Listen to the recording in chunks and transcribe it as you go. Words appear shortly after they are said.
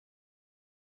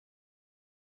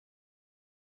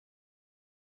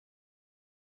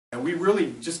and we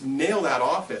really just nail that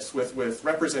office with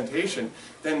representation,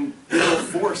 then it'll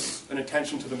force an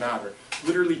attention to the matter.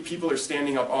 Literally, people are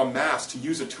standing up en masse to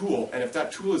use a tool, and if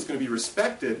that tool is going to be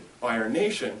respected by our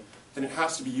nation, then it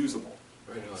has to be usable.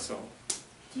 Right on. So,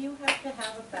 Do you have to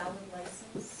have a valid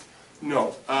license?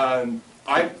 no.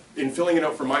 In filling it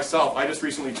out for myself, I just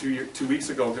recently, 2 weeks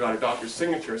ago, got a doctor's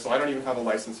signature, so I don't even have a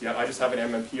license yet. I just have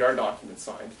an MMPR document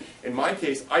signed. In my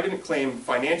case, I didn't claim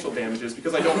financial damages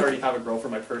because I don't already have a grow for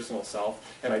my personal self,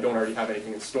 and I don't already have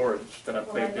anything in storage that I've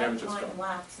claimed damages from. Well,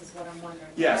 lapse is what I'm wondering.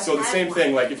 Yeah, so the same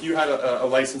thing, like if you had a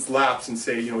license lapse in,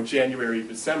 say, January,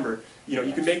 December,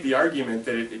 you can make the argument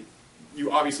that you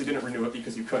obviously didn't renew it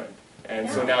because you couldn't. And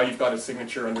so now you've got a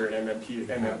signature under an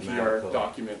MMPR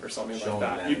document or something like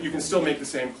that. You can still make the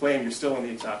same claim. You're still in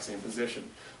the exact same position.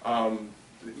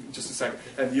 Just a second.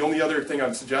 And the only other thing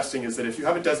I'm suggesting is that if you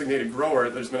have a designated grower,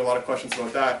 there's been a lot of questions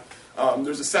about that.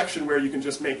 There's a section where you can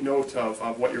just make note of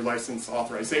what your license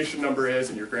authorization number is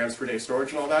and your grams per day storage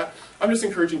and all that. I'm just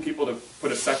encouraging people to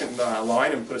put a second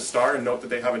line and put a star and note that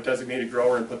they have a designated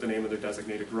grower and put the name of their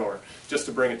designated grower, just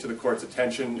to bring it to the court's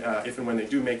attention if and when they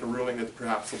do make a ruling that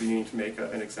perhaps they'll be needing to make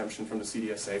an exemption from the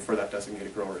CDSA for that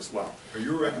designated grower as well. Are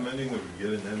you recommending that we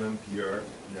get an MMPR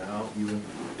now, even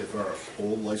if our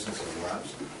old license has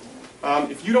lapsed?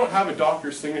 If you don't have a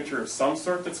doctor's signature of some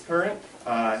sort that's current,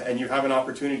 and you have an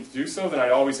opportunity to do so, then I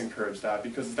always encourage that,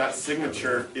 because that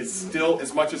signature is still,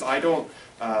 as much as I don't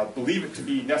believe it to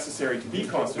be necessary to be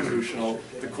constitutional,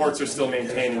 the courts are still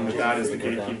maintaining that that is the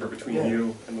gatekeeper between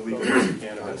you and the legal use of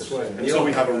cannabis. Until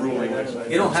we have a ruling.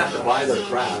 You don't have to buy the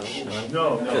crap.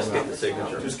 No. Just get the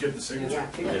signature. Just get the signature.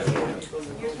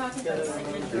 You're talking about a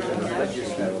signature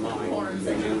on that form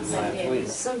that you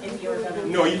send in if you're going to...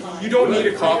 No, you don't need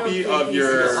a copy of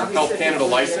your Health Canada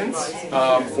license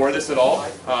for this at all.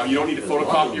 You don't need to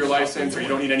photocopy your license, or you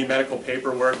don't need any medical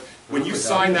paperwork. When you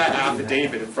sign that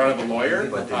affidavit in front of a lawyer,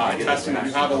 attesting that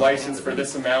you have a license for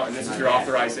this amount and this is your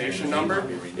authorization number,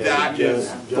 that is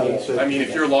gold. I mean,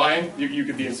 if you're lying, you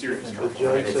could be in serious trouble.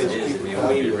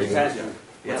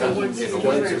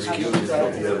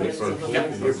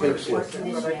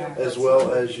 As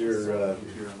well as your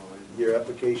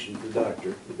application to the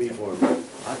doctor, the B form.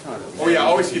 Oh yeah,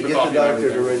 always keep a copy. Get the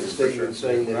doctor to write a statement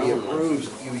saying that he approves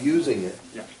you using it.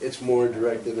 Yeah. It's more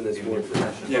directive and it's more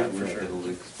professional. Yeah, for sure. It'll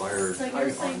expire So you're saying on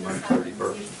this March happens,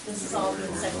 31st. this is all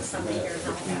been sent to somebody here in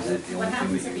Halifax. What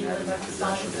happens if you live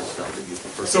outside of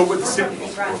So with the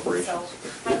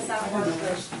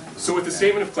So with the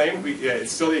statement of claim,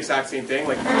 it's still the exact same thing.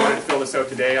 Like if you wanted to fill this out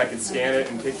today, I can scan it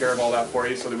and take care of all that for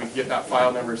you so that we can get that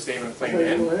file number statement of claim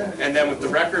in. And then with the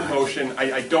record motion,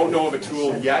 I don't know of a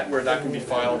tool yet where that can be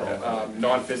filed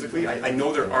non-physically. I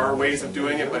know there are ways of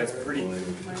doing it, but it's pretty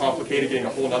complicated getting a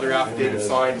whole other affidavit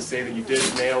signed to say that you did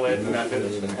mail it and that.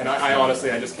 And I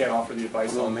honestly, I just can't offer the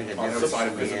advice on the other side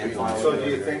of physically filing. So do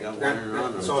you think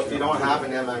that, so if you don't have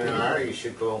an MMPR, you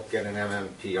should go get an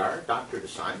MMPR doctor to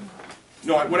sign?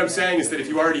 No, what I'm saying is that if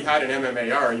you already had an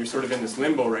MMAR and you're sort of in this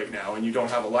limbo right now and you don't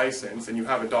have a license and you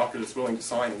have a doctor that's willing to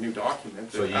sign a new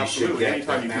document, So then you absolutely, should get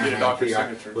anytime the you can get a doctor's MMPR.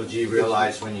 signature. Well, do you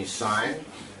realize when you sign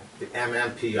the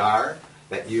MMPR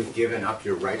that you've given up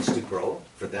your rights to grow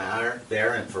for there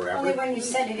and forever? Only when you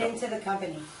send it into the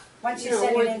company. Once you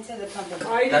send it into the company.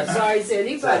 I'd advise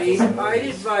anybody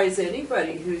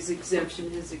whose exemption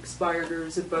has expired or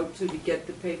is about to get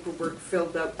the paperwork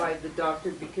filled out by the doctor,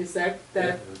 because that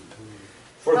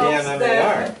For the helps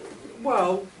MMAR.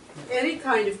 well, any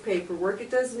kind of paperwork,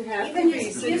 it doesn't have Even to be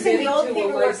using submitted the old to a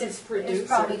paperwork licensed is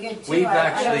probably producer. good too. We've I don't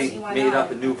actually see why made not.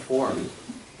 up a new form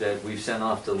that we've sent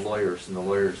off to the lawyers, and the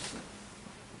lawyers'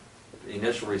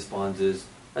 initial response is,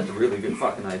 that's a really good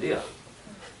fucking idea.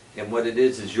 And what it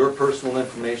is your personal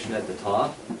information at the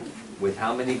top with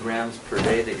how many grams per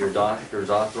day that your doctor is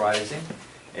authorizing,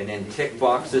 and then tick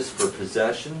boxes for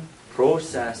possession,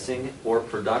 processing, or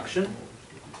production,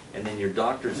 and then your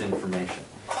doctor's information.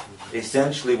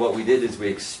 Essentially what we did is we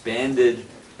expanded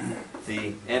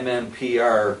the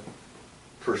MMPR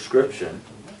prescription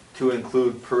to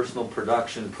include personal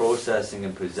production, processing,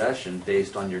 and possession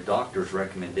based on your doctor's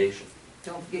recommendation.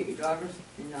 Don't forget your driver's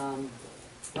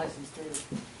license too.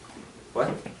 What?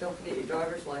 Don't forget your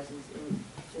driver's license in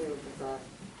too, because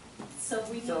So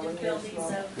we need to fill these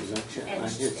out and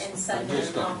send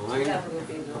them off to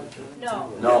government. No.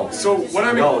 No. So what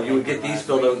I'm No, you would get these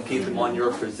filled out and keep them on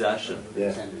your possession.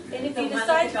 Yeah. And if you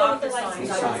decide to go with the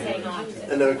license, I would hang on to it.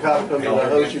 And then a cop comes in the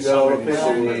house, you got all the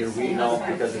paperwork in your weed. No,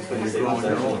 because it's going to say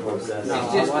possession and processing.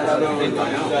 It's just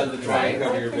to try and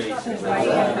cover your bases.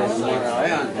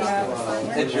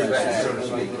 It's your best, so to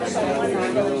speak.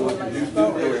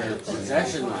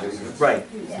 Possession license. Right.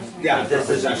 Yeah, this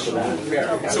is actually.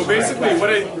 So basically,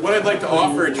 what I'd like to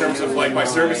offer in terms of like my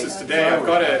services today, I've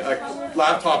got a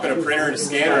laptop and a printer and a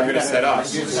scanner I'm going to set up.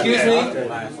 Excuse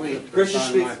me? Christian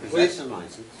speak, please.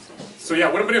 So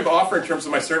yeah, what I'm going to offer in terms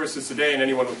of my services today, and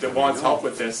anyone that wants help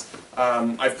with this,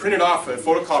 I've printed off and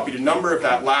photocopied a number of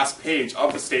that last page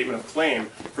of the statement of claim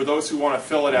for those who want to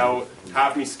fill it out,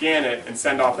 have me scan it, and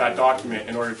send off that document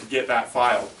in order to get that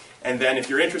filed. And then if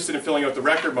you're interested in filling out the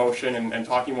record motion and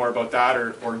talking more about that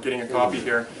or getting a copy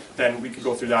here, then we could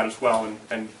go through that as well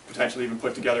and potentially even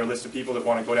put together a list of people that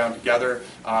want to go down together,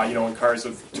 in cars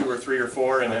of 2 or 3 or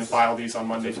 4, and then file these on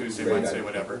Monday, Tuesday, Wednesday,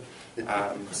 whatever.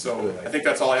 So I think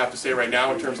that's all I have to say right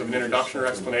now in terms of an introduction or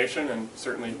explanation, and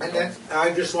certainly... And then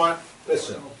I just want,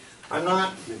 listen, I'm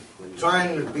not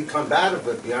trying to be combative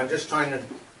with you, I'm just trying to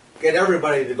get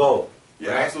everybody to go.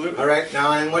 Yeah, right? absolutely. All right,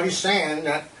 now, and what he's saying,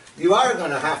 that you are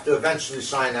going to have to eventually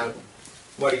sign out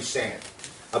what he's saying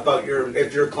about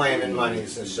if you're claiming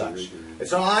monies and such. And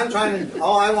so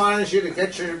all I want is you to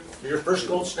get your first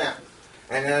gold stamp.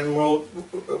 And then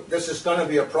this is going to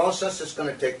be a process that's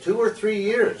going to take 2 or 3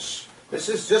 years. This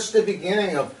is just the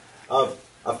beginning of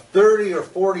 30 or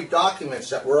 40 documents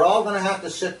that we're all going to have to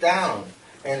sit down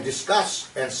and discuss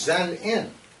and send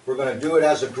in. We're going to do it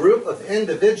as a group of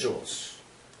individuals,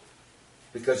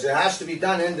 because it has to be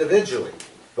done individually,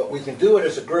 but we can do it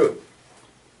as a group.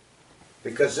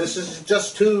 Because this is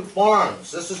just 2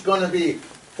 forms. This is going to be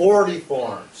 40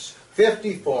 forms,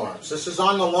 50 forms. This is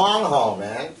on the long haul,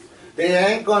 man. They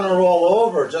ain't going to roll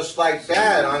over just like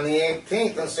that on the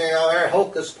 18th and say, oh, there,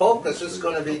 hocus pocus, it's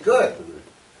going to be good.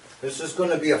 This is going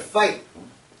to be a fight.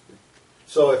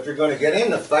 So if you're going to get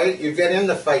in the fight, you get in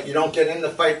the fight. You don't get in the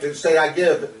fight to say, I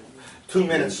give 2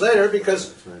 minutes later,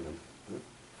 because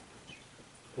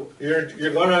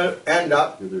you're going to end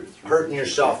up hurting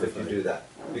yourself if you do that.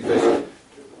 Because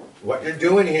what you're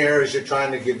doing here is you're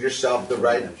trying to give yourself the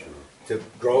right to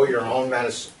grow your own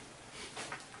medicine.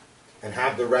 And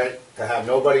have the right to have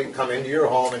nobody come into your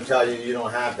home and tell you you don't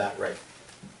have that right.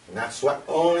 And that's what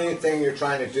only thing you're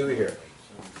trying to do here.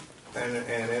 And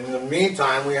in the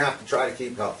meantime, we have to try to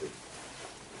keep healthy.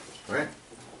 Right?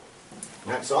 And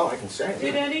that's all I can say.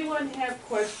 Did anyone have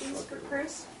questions for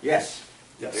Chris? Yes.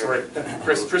 Yeah, sorry.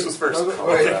 Chris was first.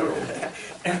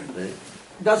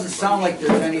 It doesn't sound like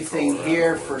there's anything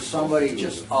here for somebody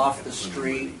just off the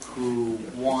street who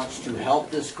wants to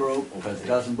help this group but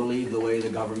doesn't believe the way the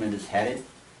government is headed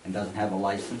and doesn't have a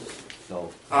license.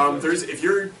 So if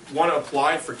you want to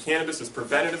apply for cannabis as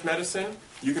preventative medicine,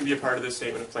 you can be a part of this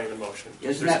statement of claim and motion.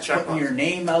 Isn't that putting your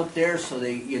name out there so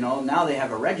they, now they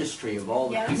have a registry of all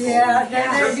the people? Yeah,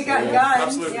 there you got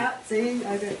guns. Absolutely. Yeah, see,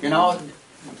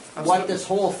 What this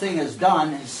whole thing has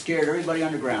done has scared everybody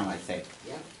underground, I think.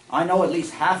 I know at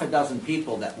least half a dozen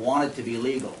people that want it to be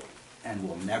legal and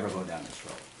will never go down this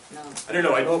road. No. I don't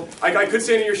know. I could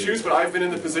stand in your shoes, but I've been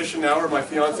in the position now where my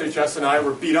fiance Jess and I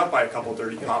were beat up by a couple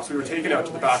dirty cops. We were taken out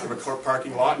to the back of a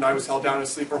parking lot, and I was held down in a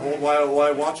sleeper hold while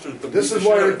I watched it. This is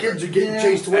why our kids are getting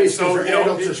chased away, because so, their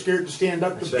adults are scared to stand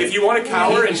up to them. If you want to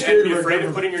cower and be afraid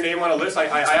of putting your name on a list, I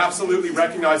absolutely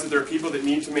recognize that there are people that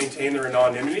need to maintain their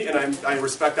anonymity, and I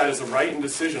respect that as a right and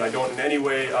decision. I don't in any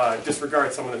way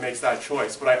disregard someone that makes that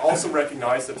choice. But I also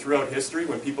recognize that throughout history,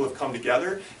 when people have come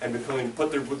together and been willing to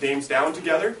put their names down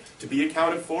together to be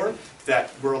accounted for, that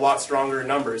we're a lot stronger in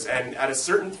numbers. And at a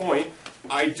certain point,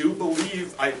 I do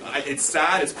believe, it's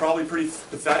sad, it's probably pretty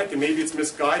pathetic, and maybe it's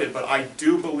misguided, but I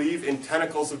do believe in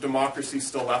tentacles of democracy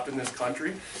still left in this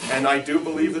country. And I do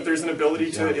believe that there's an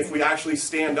ability to, if we actually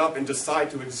stand up and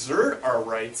decide to exert our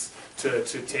rights to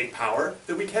take power,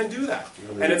 that we can do that.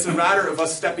 And it's a matter of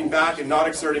us stepping back and not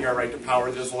exerting our right to power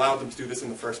that has allowed them to do this in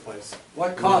the first place.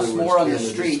 What costs more on the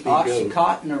street,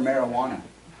 Oxycontin or marijuana?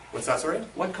 What's that, sorry?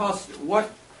 What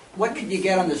could you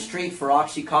get on the street for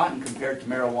Oxycontin compared to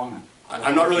marijuana?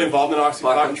 I'm not really involved in the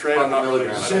Oxycontin trade. I'm not really.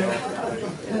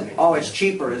 Oh, it's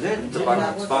cheaper, is it? It's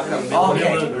about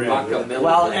Okay.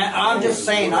 Well, I'm just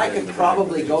saying, I could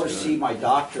probably go to see my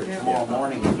doctor tomorrow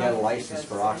morning and get a license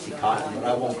for Oxycontin, but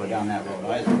I won't go down that road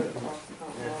either.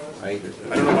 Right?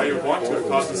 I don't know why you would want to. It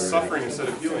causes suffering instead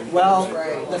of healing. Well,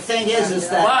 the thing is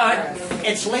that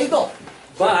it's legal.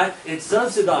 But it's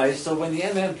subsidized, so when the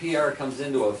MMPR comes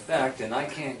into effect and I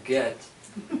can't get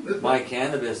my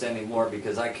cannabis anymore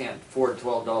because I can't afford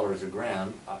 $12 a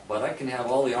gram, but I can have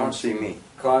all the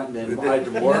Oxycontin and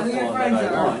hydromorphone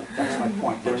that I want, that's my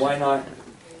point. then why not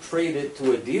trade it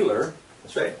to a dealer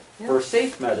for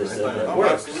safe medicine that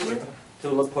works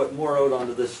to put more out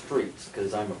onto the streets,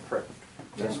 because I'm a prick.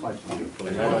 That's my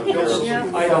point.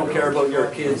 I don't care about your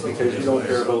kids because you don't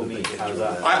care about me. How's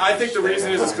that? I think the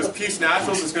reason is because Peace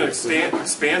Naturals is going to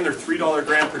expand their $3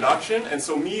 gram production, and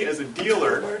so me as a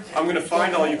dealer, I'm going to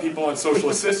find all you people on social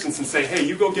assistance and say, hey,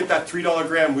 you go get that $3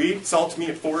 gram weed, sell it to me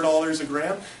at $4 a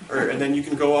gram, and then you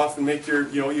can go off and make your,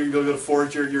 you're going to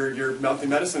afford your monthly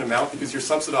medicine amount because you're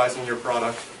subsidizing your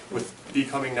product with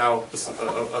becoming now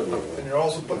And you're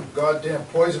also putting goddamn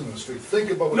poison in the street. Think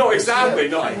about what No, you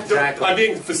exactly. said. No, I'm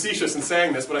being facetious in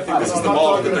saying this, but I think this is the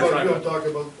model that they're trying You to. don't talk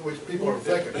about what people are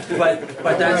thinking.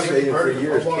 But that's For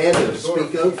years, Canada,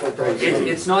 speak out for Christ's sake.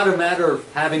 it's not a matter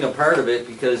of having a part of it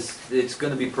because it's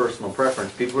going to be personal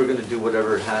preference. People are going to do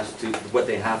whatever what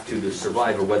they have to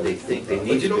survive or what they think they But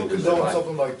need you to don't do to condone survive.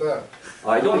 something like that.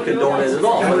 I don't condone it at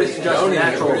all, but it's just a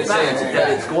natural fact that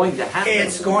it's going to happen.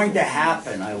 It's going to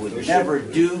happen. I would never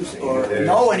do or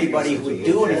know anybody who would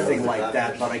do anything like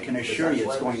that, but I can assure you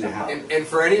it's going to happen. And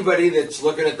for anybody that's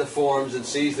looking at the forms and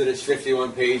sees that it's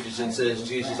 51 pages and says,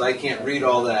 Jesus, I can't read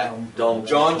all that, Don't.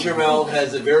 John Turmel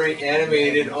has a very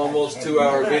animated, almost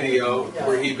 2-hour video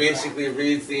where he basically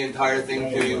reads the entire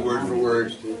thing to you word for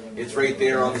word. It's right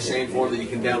there on the same form that you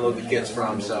can download the kits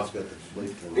from. So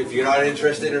if you're not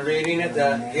interested in reading it,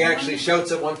 he actually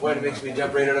shouts at one point and makes me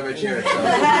jump right out of my chair.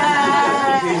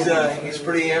 So he's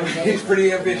pretty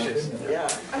ambitious. Yeah.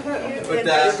 But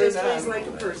He's like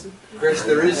a person. Chris,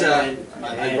 there is I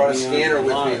brought a scanner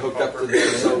with me hooked up to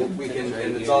this, so we can,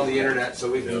 and it's on the internet,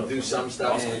 so we can do some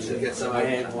stuff to get some.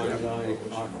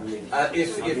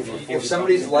 If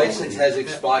somebody's license has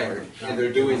expired and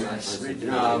they're doing this,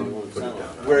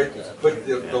 where put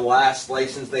the last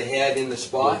license they had in the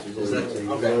spot, is that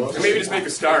okay? And maybe just make a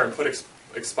star and put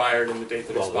expired in the date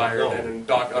that expired, and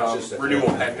then renewal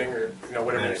pending, or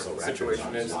whatever the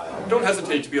situation is. Don't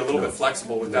hesitate to be a little bit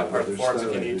flexible with that part of the forms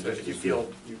if you need to, if you feel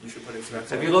you should put in some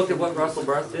extra. Have you looked at what Russell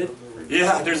Barth did?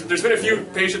 Yeah, there's been a few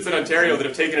patients in Ontario that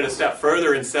have taken it a step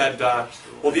further and said,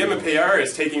 well, the MMPR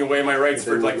is taking away my rights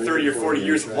for like 30 or 40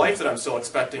 years of life that I'm still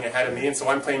expecting ahead of me, and so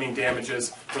I'm claiming damages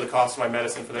for the cost of my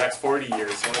medicine for the next 40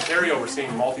 years. So in Ontario, we're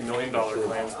seeing multi-million-dollar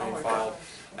claims being filed.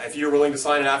 If you're willing to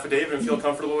sign an affidavit and feel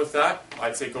comfortable with that,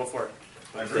 I'd say go for it.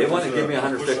 They want to give me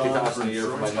 $150,000 a year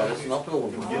for my medicine. I'll bill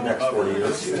them for the next 40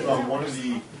 years. On one of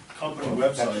the company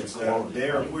websites that they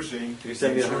are pushing. You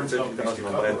send me $150,000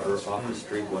 a lead for off the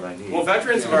street what I need. Well,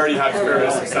 veterans have already had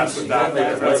various success with that.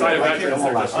 Outside of veterans,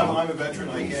 they're just... I'm a veteran,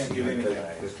 I can't give anything.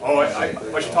 Oh,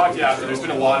 I should talk to you after. There's been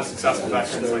a lot of successful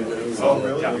veterans lately. So,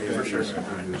 really? yeah, Okay. for sure.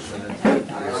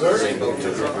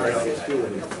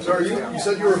 Sir, you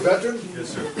said you were a veteran? Yes,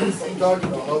 sir. I'm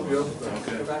talking, I'll help you.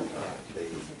 Okay.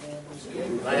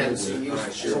 I hadn't seen you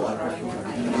for sure.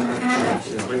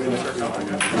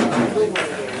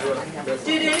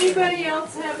 Did anybody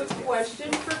else have a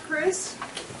question for Chris?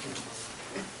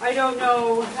 I don't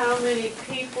know how many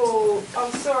people.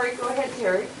 I'm sorry. Go ahead,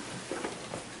 Terry.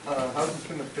 How's this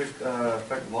going to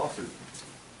affect the lawsuit?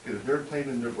 Because they're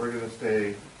claiming that we're going to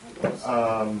stay back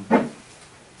on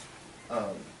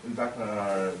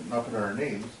not putting our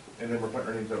names, and then we're putting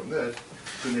our names out in this.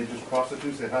 Then they just cross it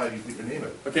through, say, how do you put your name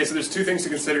in? Okay, so there's two things to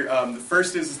consider. The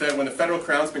first is that when the federal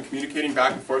crown's been communicating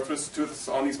back and forth to us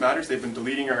on these matters, they've been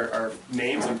deleting our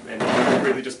names and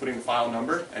really just putting the file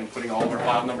number and putting all of our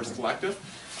file numbers collective.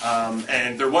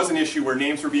 And there was an issue where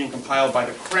names were being compiled by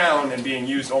the Crown and being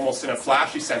used almost in a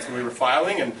flashy sense when we were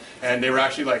filing, and they were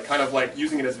actually kind of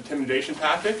using it as an intimidation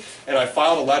tactic. And I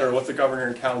filed a letter with the Governor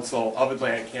and Council of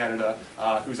Atlantic Canada,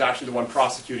 who's actually the one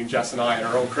prosecuting Jess and I in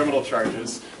our own criminal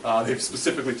charges. They've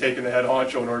specifically taken the head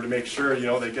honcho in order to make sure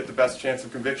they get the best chance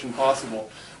of conviction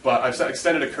possible. But I've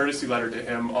extended a courtesy letter to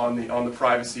him on the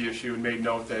privacy issue and made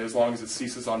note that as long as it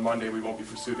ceases on Monday, we won't be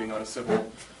proceeding on a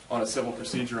civil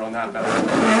procedure on that matter,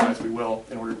 as we will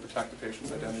in order to protect the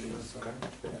patient's identity. So,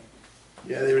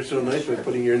 Yeah, they were so nice by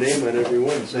putting your name on every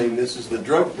one, saying this is the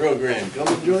drug program. Come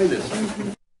and join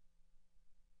us.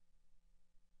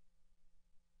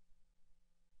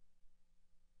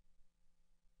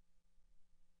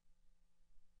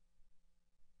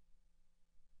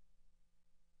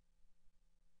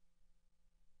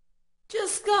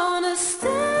 Just gonna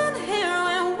stand here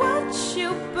and watch you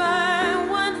burn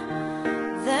one.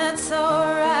 That's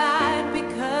alright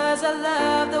because I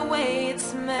love the way it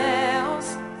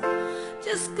smells.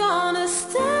 Just gonna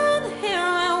stand here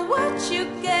and watch you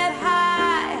get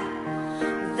high.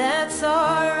 That's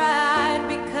alright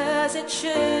because it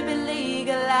should be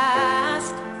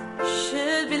legalized.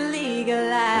 Should be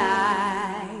legalized.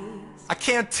 I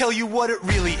can't tell you what it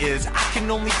really is. I can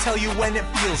only tell you when it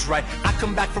feels right. I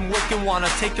come back from work and wanna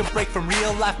take a break from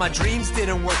real life. My dreams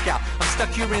didn't work out. I'm stuck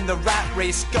here in the rat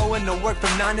race. Going to work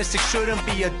from 9 to 6 shouldn't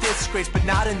be a disgrace, but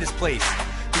not in this place,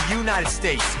 the United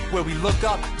States, where we look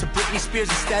up to Britney Spears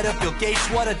instead of Bill Gates.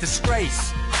 What a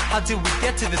disgrace. How did we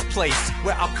get to this place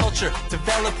where our culture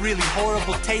developed really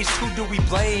horrible taste? Who do we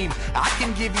blame? I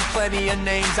can give you plenty of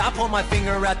names. I point my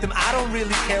finger at them. I don't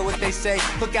really care what they say.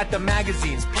 Look at the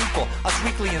magazines, People, Us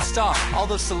Weekly and Star, all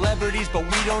those celebrities, but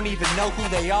we don't even know who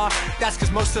they are. That's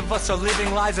cause most of us are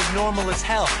living lives as normal as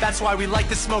hell. That's why we like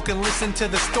to smoke and listen to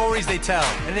the stories they tell.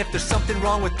 And if there's something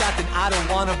wrong with that, then I don't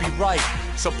wanna be right.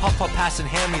 So puff, pass and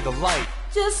hand me the light.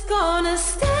 Just gonna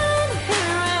stand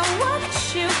here and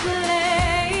watch you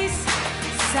place.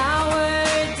 Sour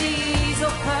diesel,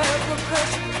 purple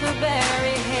kush,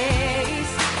 blueberry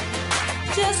haze.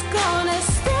 Just gonna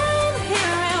stand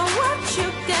here and watch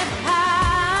you get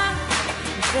high.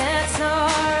 That's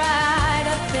alright,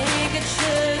 I think it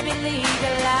should be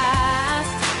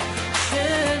legalized.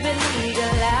 Should be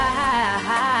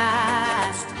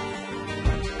legalized.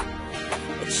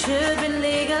 It should be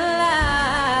legalized.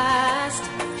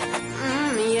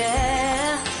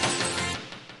 Yeah.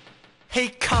 Hey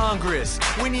Congress,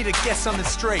 we need to get something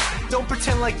straight. Don't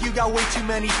pretend like you got way too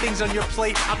many things on your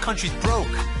plate. Our country's broke.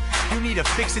 You need to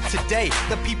fix it today.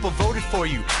 The people voted for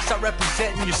you. Start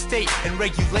representing your state and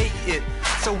regulate it,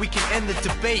 so we can end the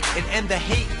debate and end the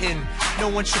hating. No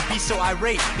one should be so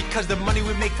irate, because the money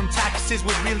we make from taxes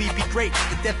would really be great.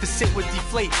 The deficit would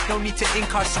deflate, no need to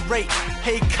incarcerate.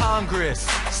 Hey Congress,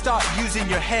 start using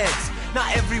your heads.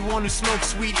 Not everyone who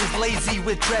smokes weed is lazy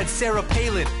with dread. Sarah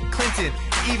Palin, Clinton,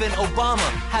 even Obama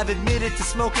have admitted to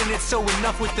smoking it, so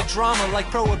enough with the drama. Like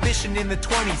prohibition in the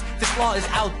 20s, this law is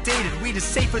outdated. Weed is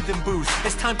safer than booze,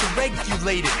 it's time to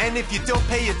regulate it. And if you don't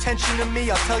pay attention to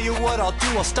me, I'll tell you what I'll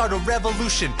do. I'll start a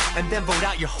revolution and then vote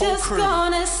out your whole crew. Just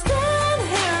gonna stand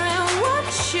here and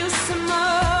watch you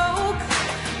smoke.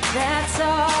 That's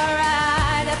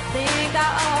alright, I think I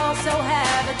also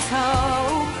have a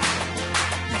toke.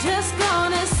 Just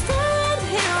gonna stand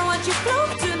here and watch you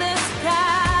float to the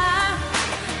sky.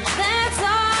 That's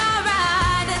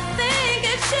alright, I think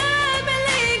it should be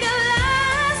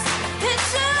legalized. It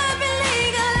should be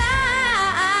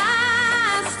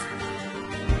legalized.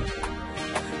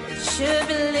 It should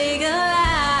be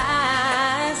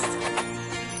legalized.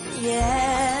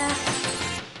 Yeah.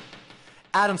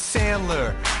 Adam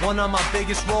Sandler, one of my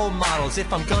biggest role models.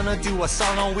 If I'm gonna do a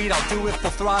song on weed, I'll do it full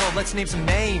throttle. Let's name some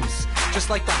names, just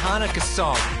like the Hanukkah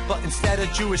song, but instead of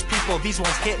Jewish people, these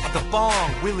ones hit the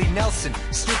bong. Willie Nelson,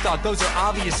 Snoop Dogg, those are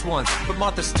obvious ones. But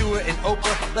Martha Stewart and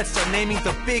Oprah, let's start naming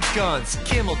the big guns.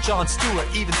 Kimmel, Jon Stewart,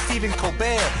 even Stephen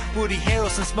Colbert. Woody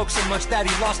Harrelson smoked so much that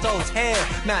he lost all his hair.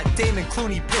 Matt Damon,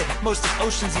 Clooney, Pitt, most of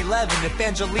Ocean's 11. If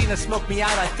Angelina smoked me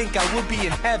out, I think I would be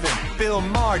in heaven. Bill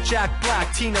Maher, Jack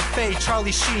Black, Tina Fey,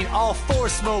 Charlie Sheen, all four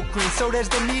smoke green. So there's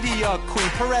the media queen,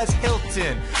 Perez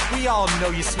Hilton. We all know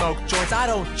you smoke joints, I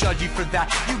don't judge you for that,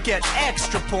 you get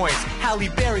extra points. Halle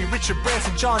Berry, Richard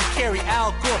Branson, John Kerry,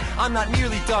 Al Gore. I'm not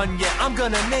nearly done yet, I'm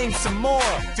gonna name some more.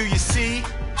 Do you see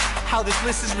how this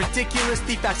list is ridiculous?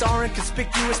 The facts aren't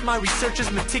conspicuous, my research is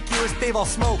meticulous. They've all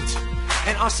smoked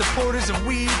and are supporters of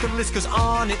weed. The list goes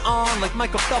on and on, like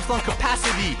Michael Phelps on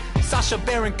Capacity, Sacha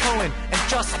Baron Cohen, and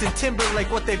Justin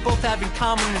Timberlake. What they both have in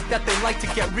common is that they like to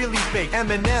get really big.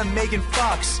 Eminem, Megan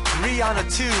Fox, Rihanna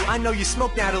too. I know you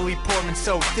smoke, Natalie Portman,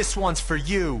 so this one's for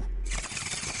you.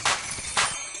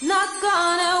 Not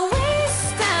gonna win.